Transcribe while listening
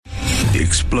the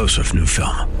explosive new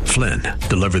film, Flynn,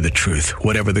 Deliver the Truth,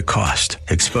 Whatever the Cost,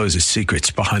 exposes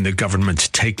secrets behind the government's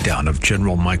takedown of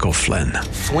General Michael Flynn.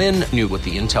 Flynn knew what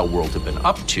the intel world had been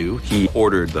up to. He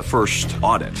ordered the first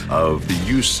audit of the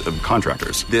use of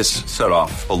contractors. This set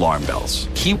off alarm bells.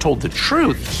 He told the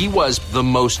truth. He was the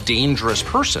most dangerous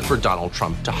person for Donald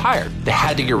Trump to hire. They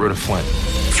had to get rid of Flynn.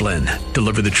 Flynn,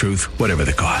 Deliver the Truth, Whatever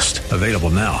the Cost. Available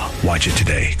now. Watch it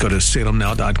today. Go to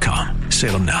salemnow.com.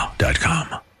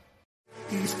 salemnow.com.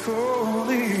 He's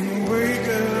calling, wake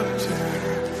up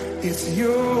time. It's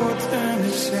your time to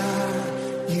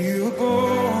shine. You were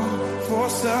born for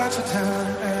such a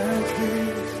time as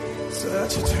this.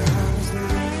 Such a time as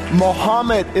this.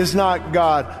 Muhammad is not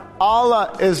God.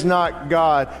 Allah is not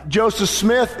God. Joseph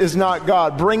Smith is not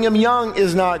God. Brigham Young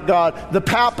is not God. The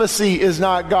papacy is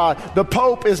not God. The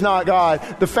Pope is not God.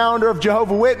 The founder of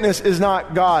Jehovah's Witness is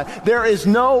not God. There is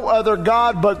no other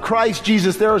God but Christ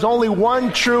Jesus. There is only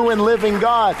one true and living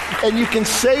God. And you can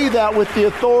say that with the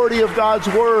authority of God's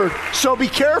Word. So be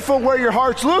careful where your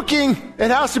heart's looking.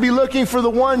 It has to be looking for the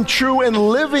one true and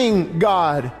living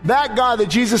God. That God that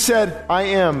Jesus said, I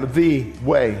am the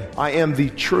way, I am the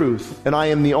truth, and I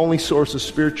am the only source of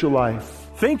spiritual life.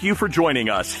 Thank you for joining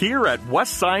us here at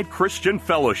Westside Christian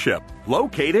Fellowship,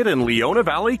 located in Leona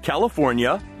Valley,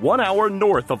 California, 1 hour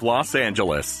north of Los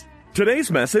Angeles.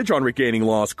 Today's message on Regaining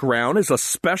Lost Ground is a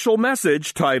special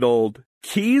message titled,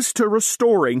 Keys to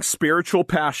Restoring Spiritual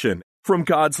Passion, from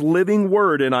God's living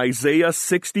word in Isaiah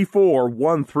 64,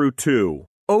 1 through 2.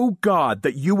 O God,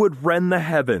 that you would rend the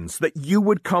heavens, that you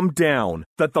would come down,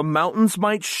 that the mountains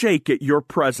might shake at your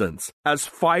presence, as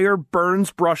fire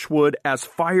burns brushwood, as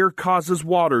fire causes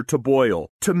water to boil,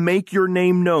 to make your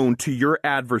name known to your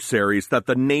adversaries, that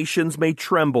the nations may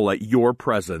tremble at your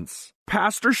presence.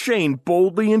 Pastor Shane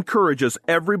boldly encourages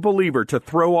every believer to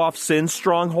throw off sin's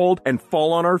stronghold and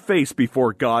fall on our face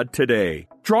before God today.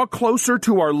 Draw closer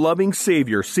to our loving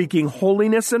Savior, seeking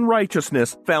holiness and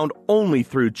righteousness found only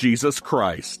through Jesus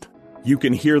Christ. You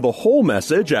can hear the whole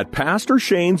message at Pastor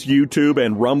Shane's YouTube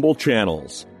and Rumble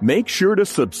channels. Make sure to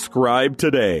subscribe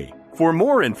today. For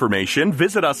more information,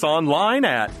 visit us online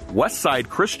at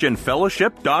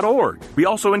westsidechristianfellowship.org. We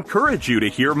also encourage you to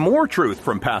hear more truth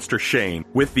from Pastor Shane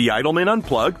with the Idleman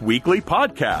Unplugged weekly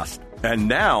podcast. And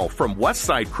now, from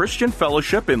Westside Christian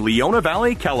Fellowship in Leona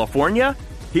Valley, California,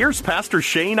 here's Pastor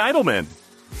Shane Idleman.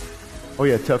 Oh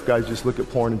yeah, tough guys just look at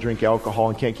porn and drink alcohol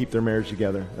and can't keep their marriage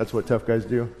together. That's what tough guys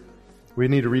do. We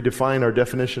need to redefine our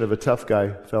definition of a tough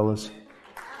guy, fellas.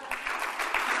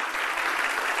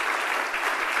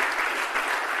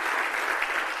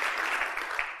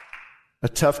 A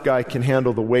tough guy can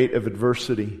handle the weight of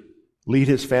adversity, lead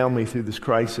his family through this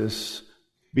crisis,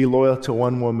 be loyal to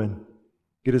one woman,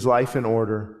 get his life in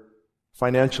order,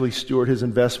 financially steward his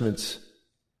investments,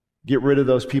 get rid of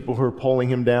those people who are pulling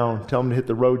him down, tell him to hit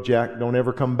the road, Jack, don't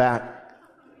ever come back.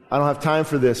 I don't have time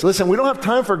for this. Listen, we don't have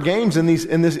time for games in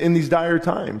these dire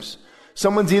times.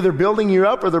 Someone's either building you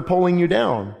up or they're pulling you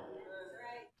down.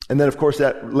 And then, of course,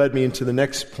 that led me into the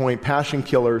next point. Passion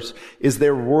killers is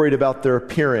they're worried about their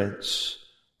appearance.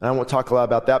 And I won't talk a lot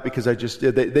about that because I just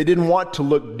did. They didn't want to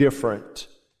look different.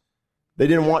 They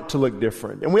didn't want to look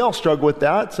different. And we all struggle with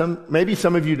that. Maybe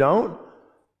some of you don't.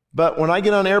 But when I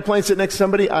get on an airplane, sit next to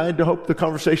somebody, I hope the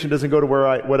conversation doesn't go to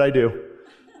what I do.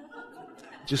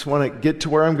 Just want to get to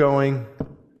where I'm going.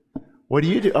 What do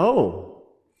you do? Oh.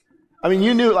 I mean,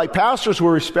 you knew, like, pastors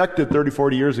were respected 30,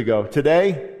 40 years ago.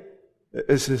 Today,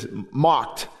 this is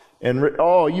mocked. And,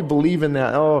 oh, you believe in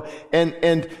that. Oh,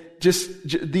 and just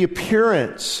the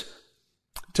appearance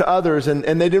to others. And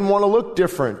they didn't want to look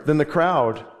different than the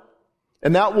crowd.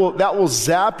 And that will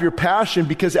zap your passion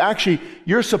because actually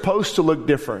you're supposed to look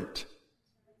different.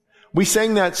 We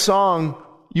sang that song,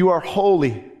 You Are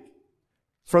Holy,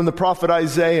 from the prophet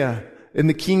Isaiah. In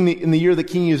the year that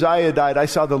King Uzziah died, I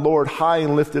saw the Lord high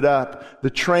and lifted up. The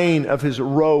train of his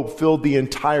robe filled the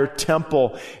entire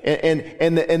temple.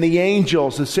 And the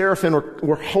angels, the seraphim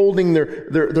were holding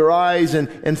their eyes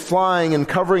and flying and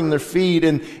covering their feet.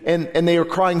 And they were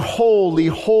crying, holy,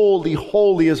 holy,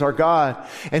 holy is our God.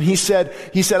 And he said,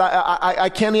 I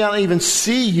can't even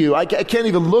see you. I can't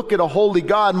even look at a holy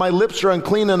God. My lips are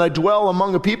unclean and I dwell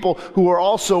among a people who are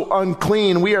also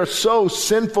unclean. We are so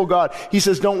sinful, God. He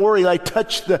says, don't worry. I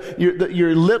touched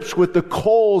your lips with the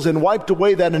coals and wiped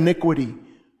away that iniquity.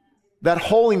 That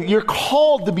holy, you're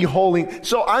called to be holy.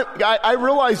 So I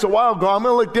realized a while ago, I'm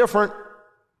going to look different.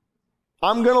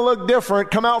 I'm going to look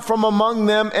different. Come out from among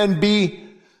them and be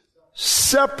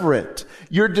separate.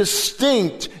 You're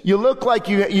distinct. You look like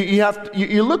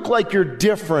you look like you're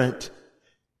different.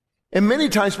 And many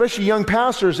times, especially young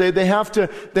pastors, they have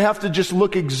to just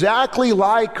look exactly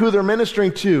like who they're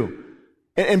ministering to.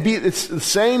 And it's the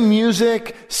same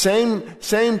music, same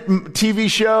TV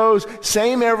shows,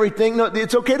 same everything. No,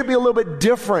 it's okay to be a little bit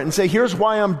different and say, here's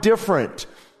why I'm different.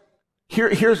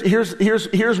 Here's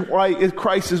why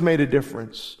Christ has made a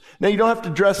difference. Now, you don't have to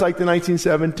dress like the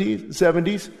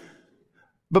 1970s,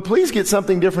 but please get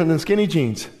something different than skinny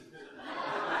jeans.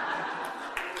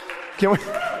 Can we?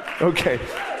 Okay.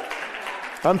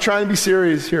 I'm trying to be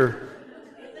serious here.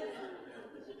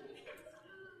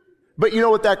 But you know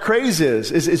what that craze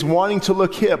is wanting to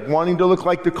look hip, wanting to look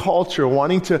like the culture,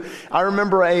 I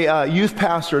remember a youth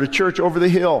pastor at a church over the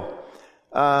hill,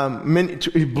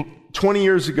 20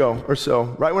 years ago or so,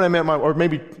 right when I met or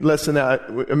maybe less than that,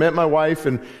 I met my wife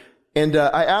and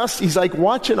I asked, he's like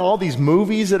watching all these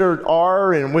movies that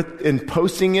are and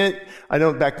posting it. I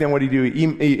don't back then what he do.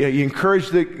 He encouraged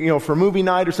for movie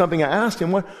night or something. I asked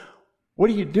him, what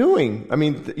are you doing? I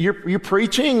mean, you're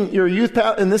preaching, you're a youth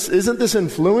pastor, and isn't this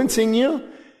influencing you?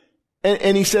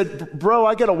 And he said, bro,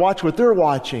 I got to watch what they're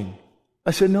watching.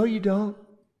 I said, no, you don't.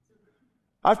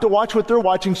 I have to watch what they're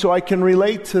watching so I can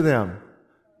relate to them.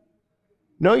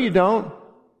 No, you don't.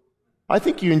 I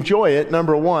think you enjoy it,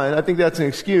 number one. I think that's an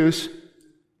excuse.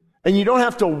 And you don't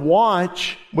have to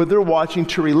watch what they're watching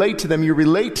to relate to them. You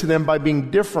relate to them by being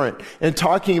different and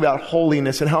talking about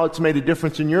holiness and how it's made a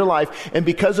difference in your life. And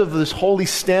because of this holy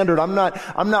standard, I'm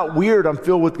not weird. I'm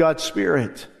filled with God's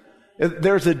Spirit.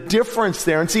 There's a difference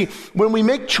there. And see, when we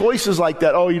make choices like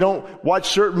that, you don't watch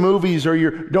certain movies or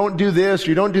you don't do this or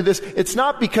you don't do this, it's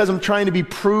not because I'm trying to be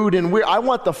prude and weird. I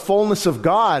want the fullness of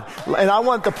God and I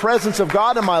want the presence of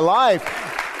God in my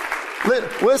life.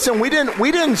 Listen, we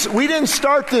didn't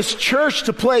start this church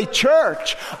to play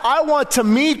church. I want to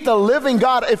meet the living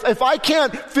God. If I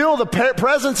can't feel the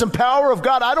presence and power of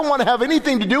God, I don't want to have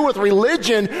anything to do with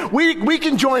religion. We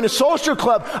can join a social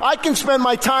club. I can spend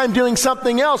my time doing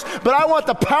something else, but I want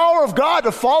the power of God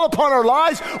to fall upon our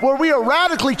lives where we are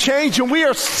radically changed and we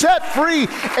are set free,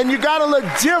 and you got to look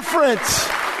different.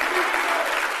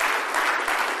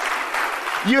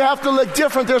 You have to look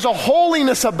different. There's a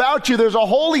holiness about you. There's a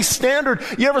holy standard.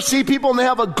 You ever see people and they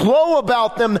have a glow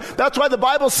about them? That's why the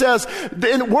Bible says,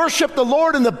 worship the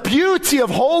Lord in the beauty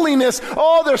of holiness.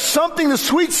 There's something, the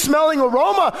sweet smelling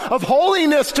aroma of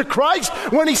holiness to Christ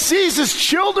when he sees his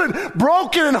children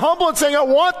broken and humble and saying, I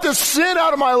want this sin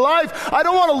out of my life. I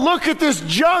don't want to look at this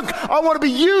junk. I want to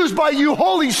be used by you,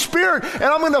 Holy Spirit, and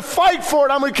I'm going to fight for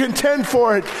it. I'm going to contend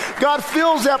for it. God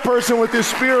fills that person with his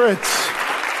Spirit.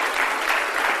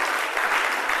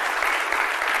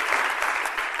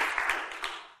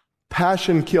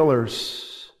 Passion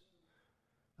killers.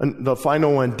 And the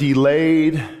final one,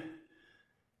 delayed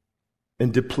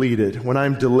and depleted. When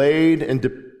I'm delayed and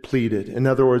depleted. In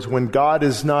other words, when God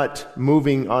is not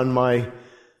moving on my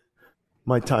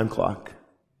time clock.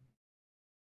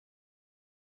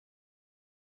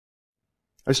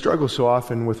 I struggle so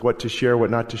often with what to share,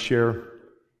 what not to share.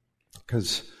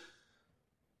 Because,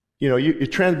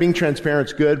 being transparent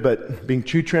is good, but being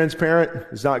too transparent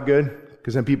is not good.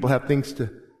 Because then people have things to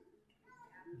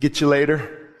get you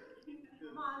later.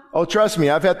 Oh, trust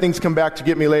me, I've had things come back to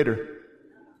get me later.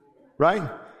 Right?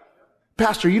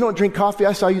 Pastor, you don't drink coffee?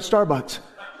 I saw you at Starbucks.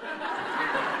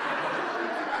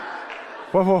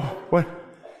 What?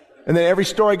 And then every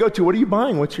store I go to, what are you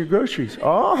buying? What's your groceries?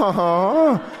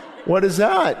 Oh, what is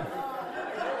that?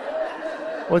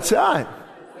 What's that?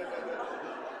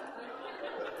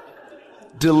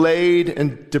 Delayed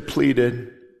and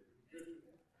depleted.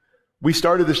 We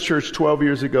started this church 12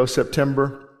 years ago,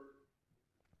 September.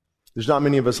 There's not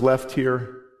many of us left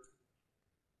here.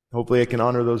 Hopefully I can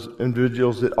honor those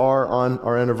individuals that are on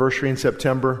our anniversary in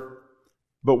September.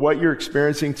 But what you're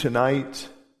experiencing tonight,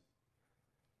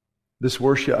 this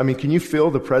worship, can you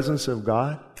feel the presence of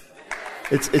God?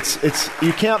 It's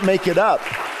you can't make it up.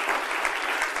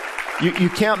 You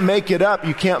can't make it up.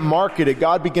 You can't market it.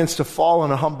 God begins to fall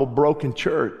in a humble, broken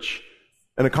church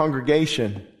and a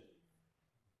congregation.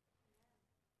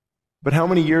 But how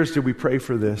many years did we pray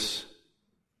for this?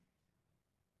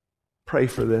 Pray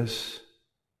for this.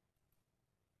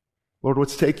 Lord,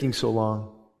 what's taking so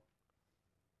long?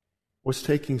 What's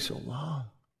taking so long?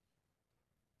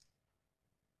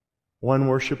 One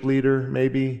worship leader,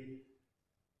 maybe.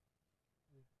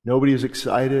 Nobody was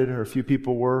excited, or a few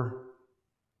people were.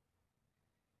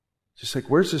 Just like,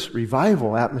 where's this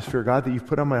revival atmosphere, God, that you've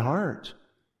put on my heart?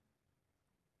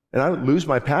 And I would lose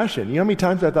my passion. You know how many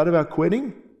times I thought about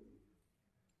quitting?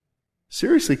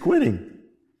 Seriously, quitting.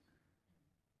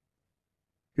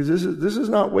 Because this is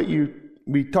not what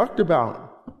we talked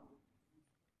about.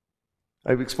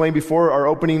 I've explained before, our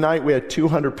opening night, we had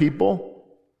 200 people.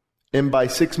 And by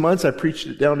 6 months, I preached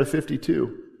it down to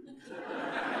 52.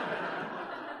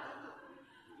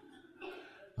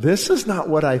 This is not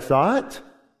what I thought.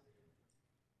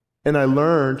 And I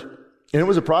learned, and it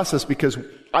was a process because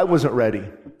I wasn't ready.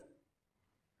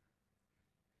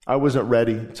 I wasn't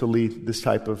ready to lead this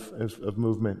type of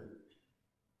movement.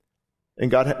 And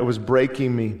God was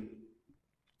breaking me.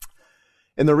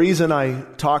 And the reason I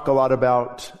talk a lot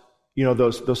about,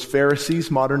 those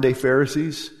Pharisees, modern day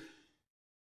Pharisees,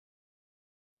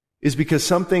 is because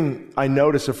something I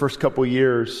noticed the first couple of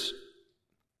years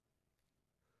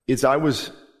is I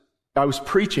was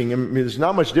preaching. I mean, there's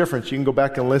not much difference. You can go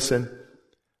back and listen.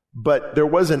 But there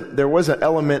was an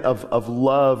element of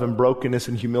love and brokenness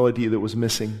and humility that was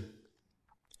missing.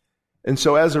 And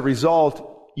so as a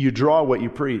result, you draw what you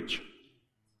preach.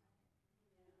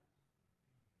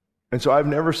 And so I've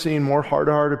never seen more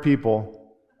hard-hearted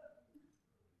people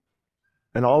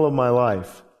in all of my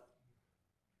life.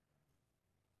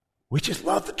 We just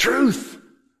love the truth.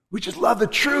 We just love the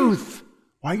truth.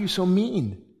 Why are you so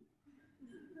mean?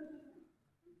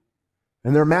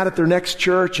 And they're mad at their next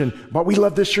church, but we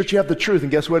love this church, you have the truth.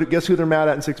 And guess what? Guess who they're mad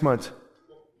at in 6 months?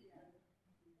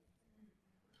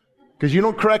 Because you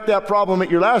don't correct that problem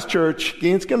at your last church,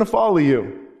 it's going to follow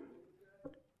you.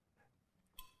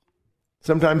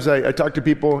 Sometimes I talk to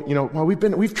people,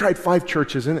 we've tried 5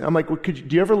 churches, and I'm like, well, do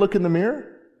you ever look in the mirror?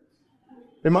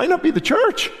 It might not be the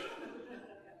church. It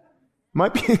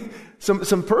might be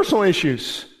some personal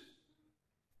issues.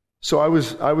 So I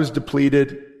was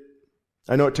depleted.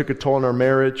 I know it took a toll on our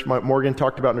marriage. Morgan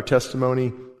talked about in her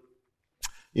testimony,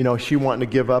 she wanting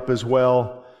to give up as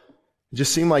well. It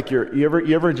just seemed like you're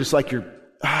going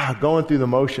through the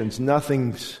motions.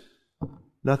 Nothing's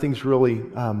really,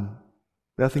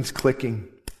 nothing's clicking.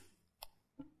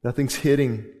 Nothing's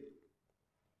hitting.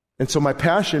 And so my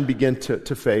passion began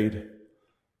to fade.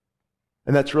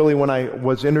 And that's really when I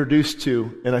was introduced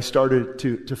to, and I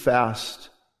started to fast.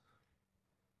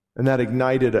 And that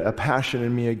ignited a passion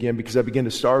in me again, because I began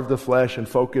to starve the flesh and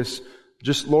focus.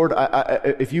 Just, Lord,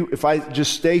 if I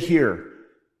just stay here,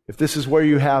 if this is where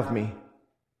you have me,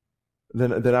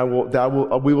 then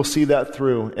we will see that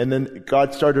through. And then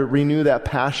God started to renew that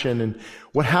passion. And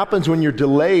what happens when you're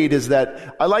delayed is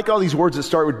that, I like all these words that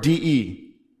start with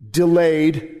D-E.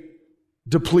 Delayed,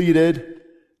 depleted,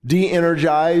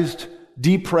 de-energized,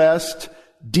 depressed,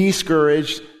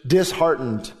 discouraged,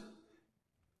 disheartened.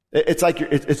 It's like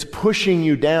it's pushing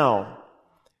you down.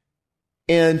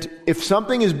 And if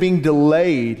something is being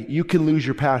delayed, you can lose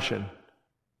your passion.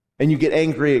 And you get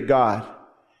angry at God.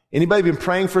 Anybody been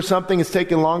praying for something that's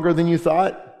taking longer than you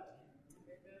thought?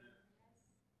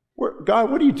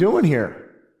 God, what are you doing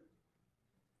here?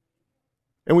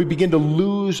 And we begin to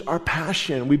lose our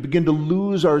passion. We begin to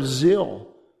lose our zeal.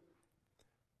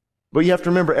 But you have to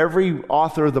remember, every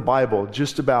author of the Bible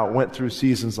just about went through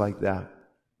seasons like that.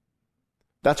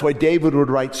 That's why David would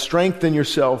write, strengthen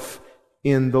yourself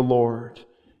in the Lord.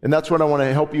 And that's what I want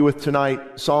to help you with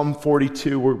tonight. Psalm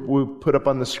 42, we'll put up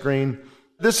on the screen.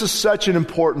 This is such an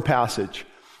important passage.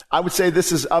 I would say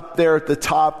this is up there at the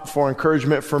top for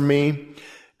encouragement for me.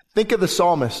 Think of the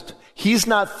psalmist. He's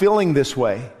not feeling this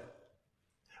way.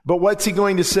 But what's he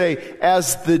going to say?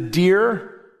 As the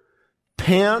deer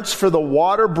pants for the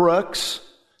water brooks,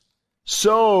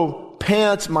 so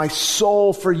pants my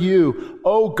soul for you.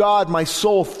 O God, my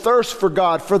soul thirsts for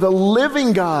God, for the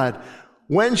living God.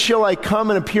 When shall I come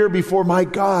and appear before my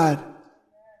God?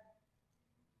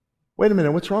 Wait a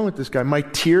minute, what's wrong with this guy? My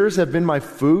tears have been my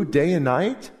food day and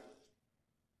night?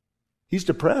 He's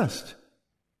depressed.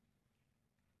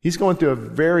 He's going through a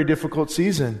very difficult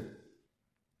season.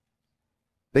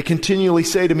 They continually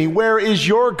say to me, where is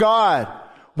your God?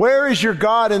 Where is your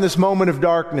God in this moment of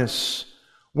darkness?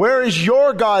 Where is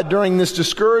your God during this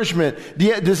discouragement?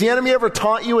 Does the enemy ever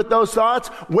taunt you with those thoughts?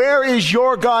 Where is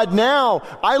your God now?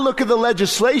 I look at the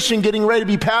legislation getting ready to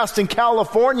be passed in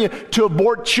California to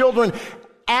abort children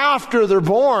after they're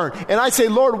born. And I say,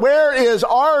 Lord, where is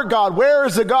our God? Where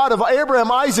is the God of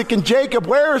Abraham, Isaac, and Jacob?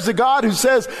 Where is the God who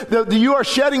says that you are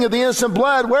shedding of the innocent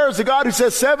blood? Where is the God who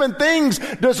says 7 things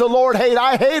does the Lord hate?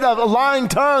 I hate a lying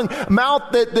tongue, mouth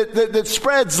that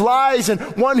spreads lies, and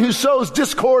one who sows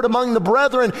discord among the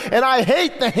brethren. And I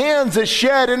hate the hands that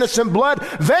shed innocent blood.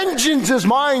 Vengeance is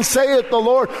mine, saith the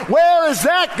Lord. Where is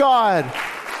that God?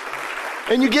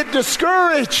 And you get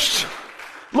discouraged.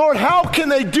 Lord, how can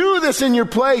they do this in your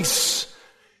place?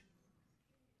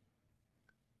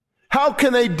 How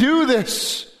can they do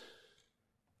this?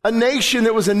 A nation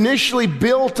that was initially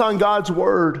built on God's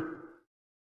word.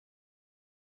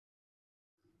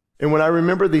 And when I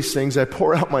remember these things, I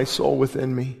pour out my soul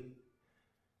within me.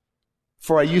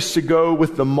 For I used to go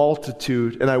with the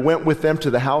multitude, and I went with them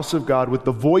to the house of God with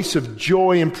the voice of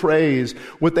joy and praise,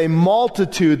 with a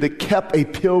multitude that kept a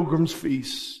pilgrim's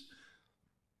feast.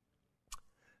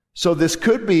 So this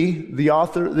could be the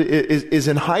author is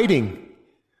in hiding,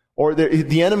 or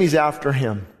the enemy's after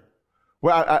him.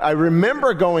 Well, I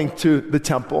remember going to the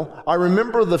temple. I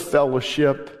remember the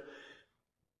fellowship.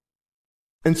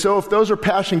 And so if those are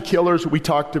passion killers we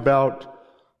talked about,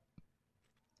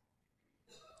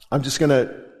 I'm just going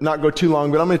to not go too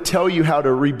long, but I'm going to tell you how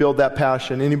to rebuild that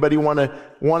passion. Anybody want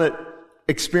to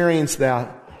experience that?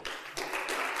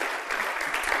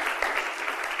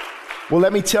 Well,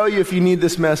 let me tell you if you need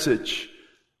this message.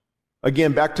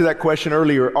 Again, back to that question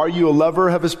earlier. Are you a lover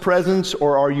of His presence,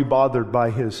 or are you bothered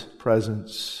by His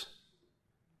presence?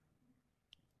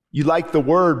 You like the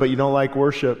Word, but you don't like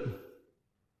worship.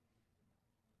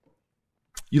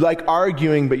 You like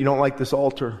arguing, but you don't like this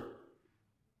altar.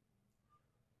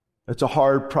 It's a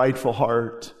hard, prideful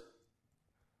heart.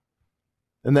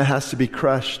 And that has to be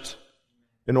crushed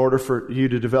in order for you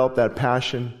to develop that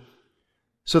passion.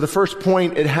 So the first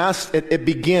point, it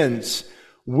begins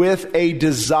with a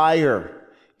desire.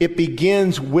 It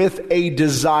begins with a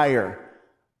desire.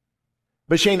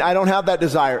 But Shane, I don't have that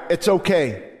desire. It's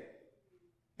okay.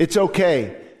 It's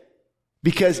okay.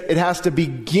 Because it has to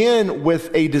begin with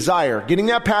a desire. Getting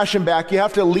that passion back, you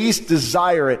have to at least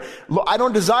desire it. I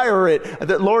don't desire it.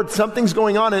 That, Lord, something's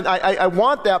going on and I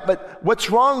want that, but what's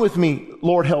wrong with me?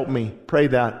 Lord, help me. Pray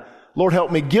that. Lord,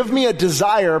 help me. Give me a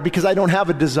desire because I don't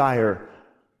have a desire.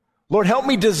 Lord, help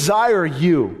me desire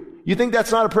you. You think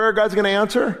that's not a prayer God's going to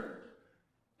answer?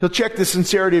 He'll check the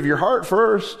sincerity of your heart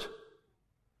first.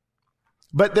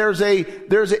 But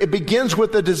it begins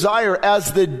with a desire.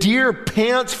 As the deer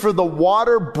pants for the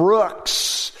water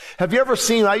brooks. Have you ever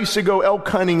seen, I used to go elk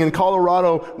hunting in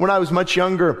Colorado when I was much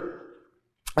younger.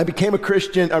 I became a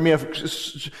Christian. I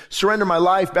surrendered my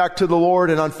life back to the Lord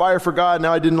and on fire for God.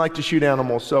 Now I didn't like to shoot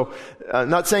animals. So,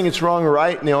 not saying it's wrong or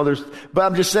right, but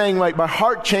I'm just saying like my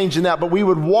heart changed in that. But we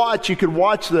would watch, you could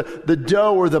watch the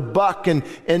doe or the buck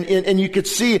and you could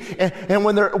see, and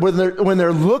when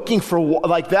they're looking for,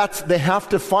 like they have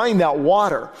to find that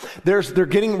water. They're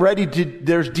getting ready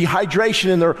there's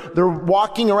dehydration and they're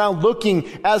walking around looking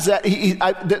as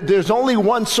there's only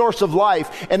one source of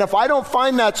life. And if I don't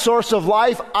find that source of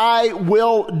life, I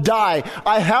will die.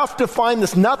 I have to find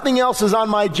this. Nothing else is on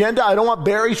my agenda. I don't want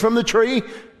berries from the tree.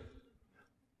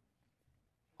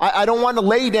 I don't want to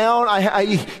lay down.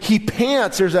 He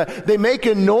pants. They make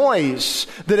a noise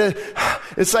that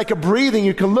it's like a breathing.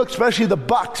 You can look, especially the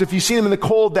bucks. If you see them in the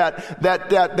cold,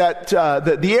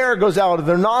 the air goes out of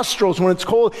their nostrils when it's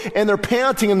cold, and they're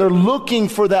panting and they're looking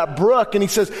for that brook. And he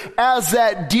says, as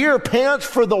that deer pants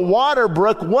for the water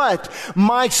brook, what?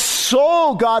 My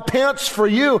soul, God, pants for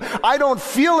you. I don't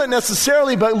feel it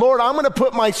necessarily, but Lord, I'm going to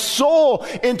put my soul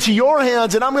into your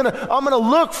hands, and I'm going to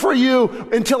look for you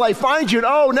until I find you. And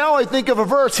oh, now I think of a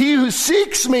verse. He who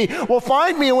seeks me will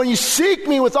find me. And when you seek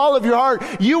me with all of your heart,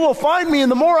 you will find me. And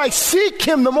the more I seek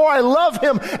him, the more I love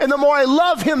him. And the more I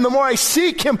love him, the more I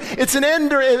seek him. It's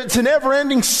an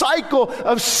ever-ending cycle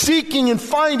of seeking and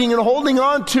finding and holding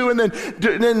on to and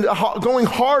then going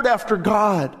hard after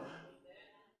God.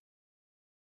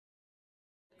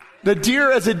 The deer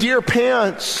as a deer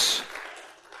pants.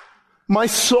 My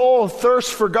soul thirsts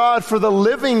for God, for the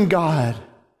living God.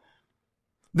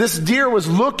 This deer was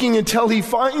looking until he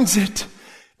finds it.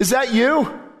 Is that you?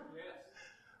 Yes.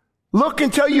 Look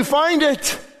until you find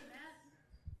it.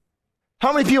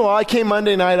 How many people, I came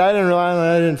Monday night, I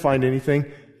didn't find anything.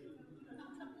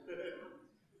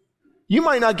 You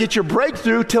might not get your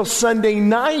breakthrough till Sunday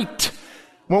night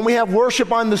when we have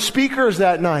worship on the speakers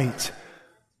that night.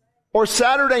 Or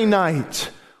Saturday night.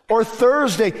 Or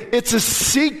Thursday. It's a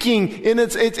seeking and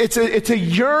it's a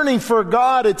yearning for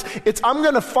God. I'm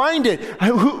going to find it.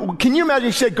 Can you imagine?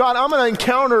 You said, God, I'm going to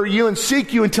encounter you and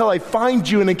seek you until I find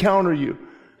you and encounter you.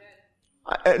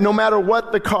 No matter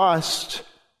what the cost.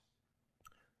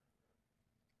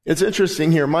 It's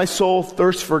interesting here. My soul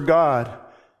thirsts for God.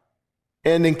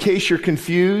 And in case you're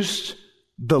confused,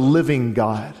 the living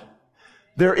God.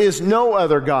 There is no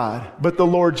other God but the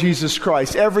Lord Jesus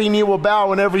Christ. Every knee will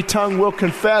bow and every tongue will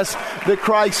confess that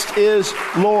Christ is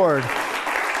Lord.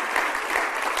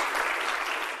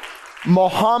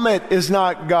 Muhammad is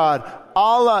not God.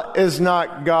 Allah is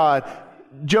not God.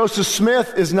 Joseph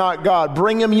Smith is not God.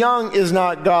 Brigham Young is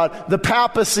not God. The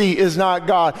papacy is not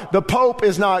God. The Pope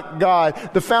is not God.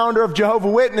 The founder of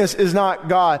Jehovah's Witness is not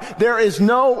God. There is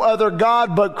no other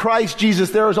God but Christ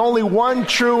Jesus. There is only one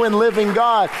true and living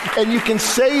God. And you can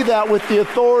say that with the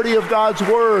authority of God's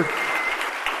Word.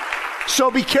 So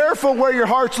be careful where your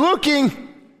heart's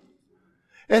looking.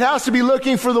 It has to be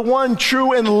looking for the one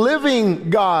true and living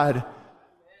God.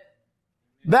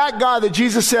 That God that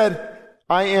Jesus said,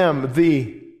 I am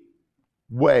the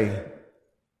way.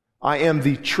 I am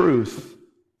the truth.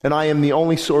 And I am the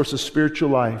only source of spiritual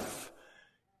life.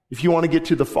 If you want to get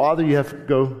to the Father, you have to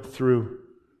go through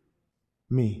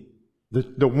me.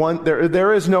 The one,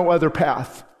 there is no other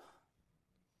path.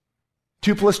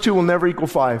 2 + 2 will never equal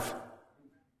 5.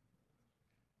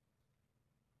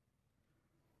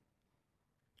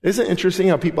 Isn't it interesting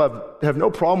how people have no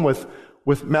problem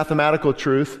with mathematical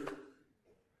truth?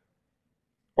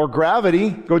 Or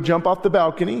gravity. Go jump off the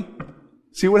balcony.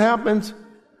 See what happens.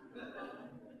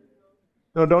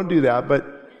 No, don't do that.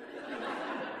 But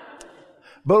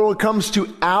when it comes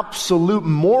to absolute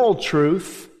moral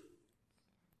truth,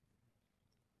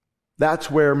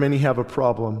 that's where many have a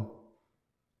problem.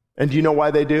 And do you know why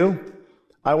they do?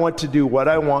 I want to do what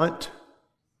I want,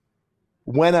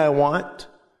 when I want,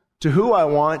 to who I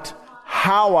want,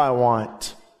 how I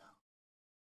want,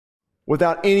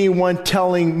 without anyone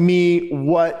telling me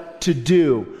what to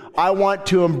do. I want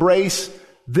to embrace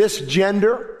this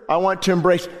gender. I want to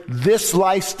embrace this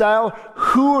lifestyle.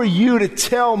 Who are you to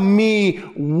tell me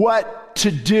what to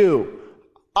do?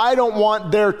 I don't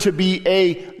want there to be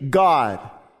a God.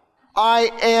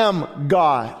 I am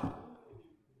God.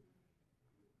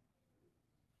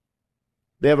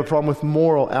 They have a problem with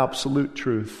moral absolute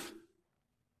truth.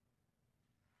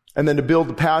 And then to build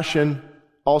the passion,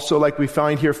 also like we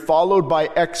find here, followed by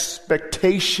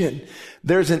expectation.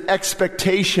 There's an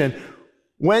expectation.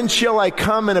 When shall I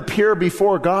come and appear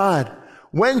before God?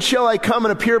 When shall I come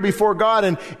and appear before God?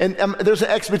 And there's an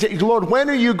expectation. Lord, when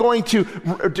are you going to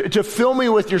fill me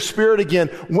with your Spirit again?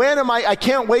 When am I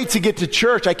can't wait to get to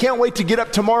church. I can't wait to get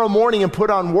up tomorrow morning and put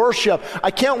on worship.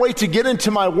 I can't wait to get into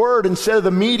my word instead of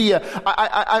the media.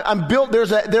 I'm built,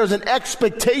 there's an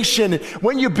expectation.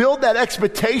 When you build that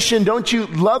expectation, don't you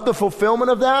love the fulfillment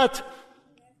of that?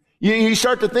 You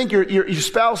start to think your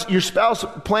spouse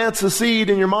plants the seed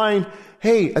in your mind.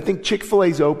 Hey, I think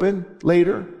Chick-fil-A's open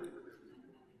later.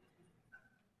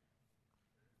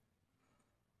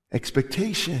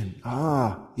 Expectation.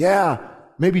 Yeah,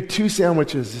 maybe 2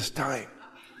 sandwiches this time.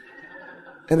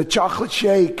 And a chocolate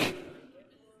shake.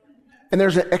 And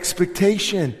there's an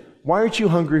expectation. Why aren't you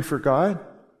hungry for God?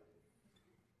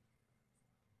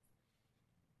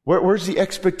 Where's the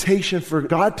expectation for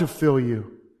God to fill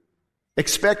you?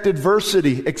 Expect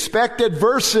adversity. Expect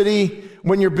adversity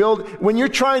when you're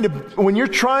trying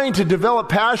to develop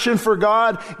passion for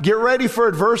God. Get ready for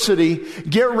adversity.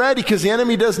 Get ready, because the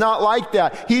enemy does not like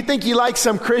that. He likes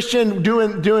some Christian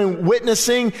doing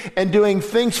witnessing and doing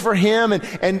things for him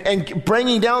and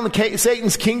bringing down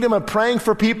Satan's kingdom and praying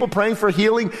for people, praying for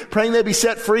healing, praying they be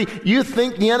set free. You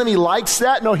think the enemy likes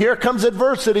that? No, here comes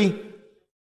adversity.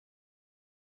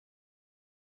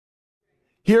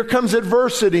 Here comes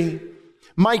adversity.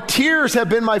 My tears have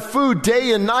been my food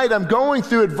day and night. I'm going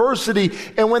through adversity.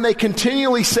 And when they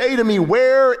continually say to me,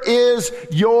 where is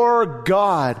your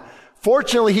God?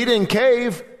 Fortunately, he didn't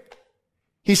cave.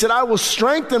 He said, I will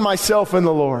strengthen myself in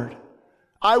the Lord.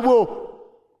 I will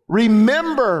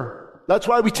remember. That's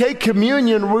why we take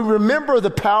communion. We remember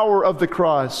the power of the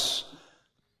cross.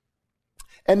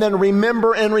 And then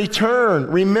remember and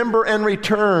return. Remember and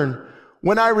return.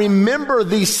 When I remember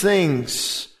these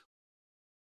things,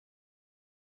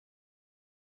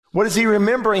 what is he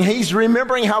remembering? He's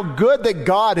remembering how good that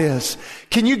God is.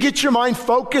 Can you get your mind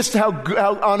focused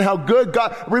on how good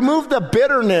God? Remove the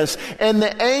bitterness and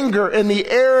the anger and the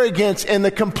arrogance and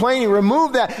the complaining.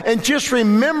 Remove that and just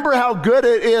remember how good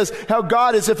it is, how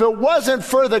God is. If it wasn't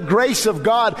for the grace of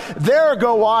God, there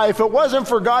go I. If it wasn't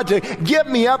for God to get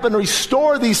me up and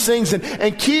restore these things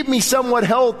and keep me somewhat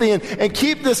healthy and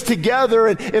keep this together,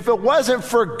 and if it wasn't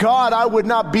for God, I would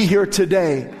not be here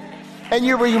today. And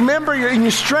you remember and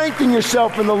you strengthen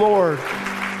yourself in the Lord.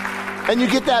 And you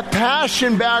get that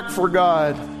passion back for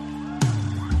God.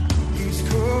 He's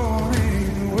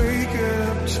calling, wake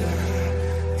up,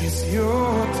 child. It's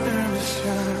your turn to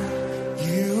shine.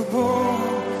 You were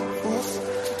born for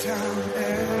such a time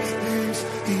as this.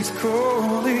 He's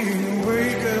calling,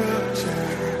 wake up,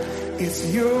 child.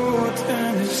 It's your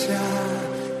turn to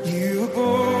shine. You were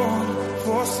born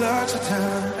for such a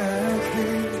time as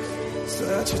this.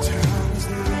 Such a time as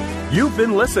this. You've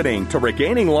been listening to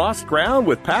Regaining Lost Ground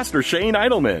with Pastor Shane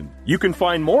Idleman. You can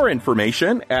find more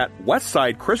information at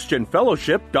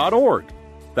westsidechristianfellowship.org.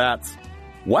 That's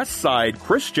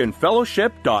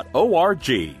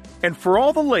westsidechristianfellowship.org. And for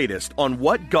all the latest on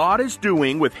what God is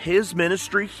doing with His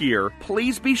ministry here,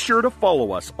 please be sure to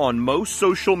follow us on most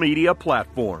social media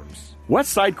platforms.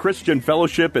 Westside Christian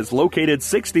Fellowship is located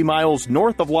 60 miles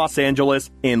north of Los Angeles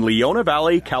in Leona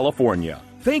Valley, California.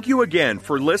 Thank you again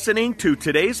for listening to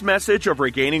today's message of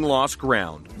Regaining Lost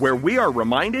Ground, where we are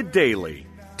reminded daily,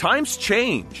 times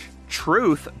change,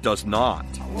 truth does not.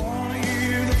 I want to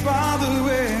hear the Father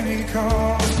when He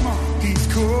calls.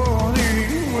 He's calling,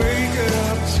 wake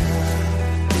up,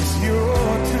 child. It's your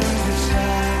turn to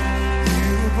shine.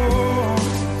 You were born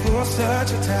for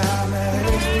such a time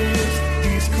as this.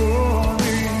 He's calling,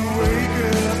 wake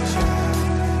up,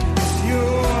 child. It's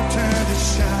your turn to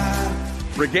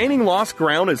shine. Regaining Lost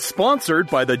Ground is sponsored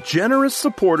by the generous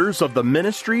supporters of the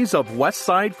ministries of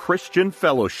Westside Christian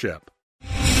Fellowship.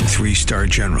 3-star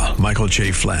General Michael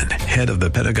J. Flynn, head of the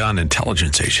Pentagon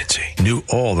Intelligence Agency, knew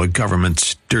all the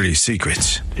government's dirty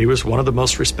secrets. He was one of the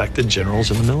most respected generals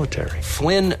in the military.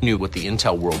 Flynn knew what the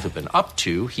intel world had been up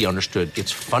to. He understood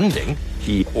its funding.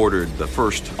 He ordered the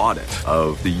first audit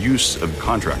of the use of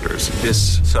contractors.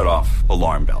 This set off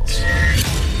alarm bells.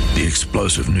 The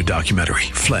explosive new documentary,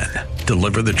 Flynn,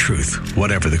 Deliver the Truth,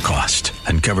 Whatever the Cost,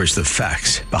 uncovers the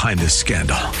facts behind this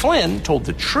scandal. Flynn told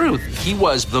the truth. He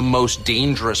was the most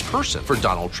dangerous person for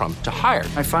Donald Trump to hire.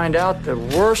 I find out the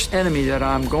worst enemy that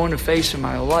I'm going to face in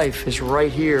my life is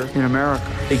right here in America.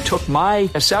 They took my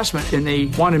assessment and they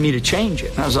wanted me to change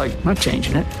it. And I was like, I'm not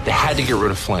changing it. They had to get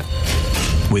rid of Flynn.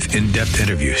 With in-depth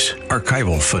interviews,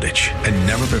 archival footage, and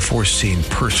never-before-seen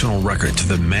personal records of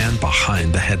the man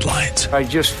behind the headlines. I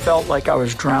just felt like I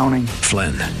was drowning.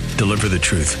 Flynn, Deliver the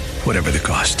Truth, Whatever the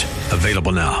Cost.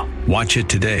 Available now. Watch it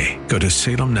today. Go to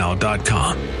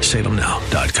salemnow.com.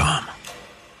 salemnow.com.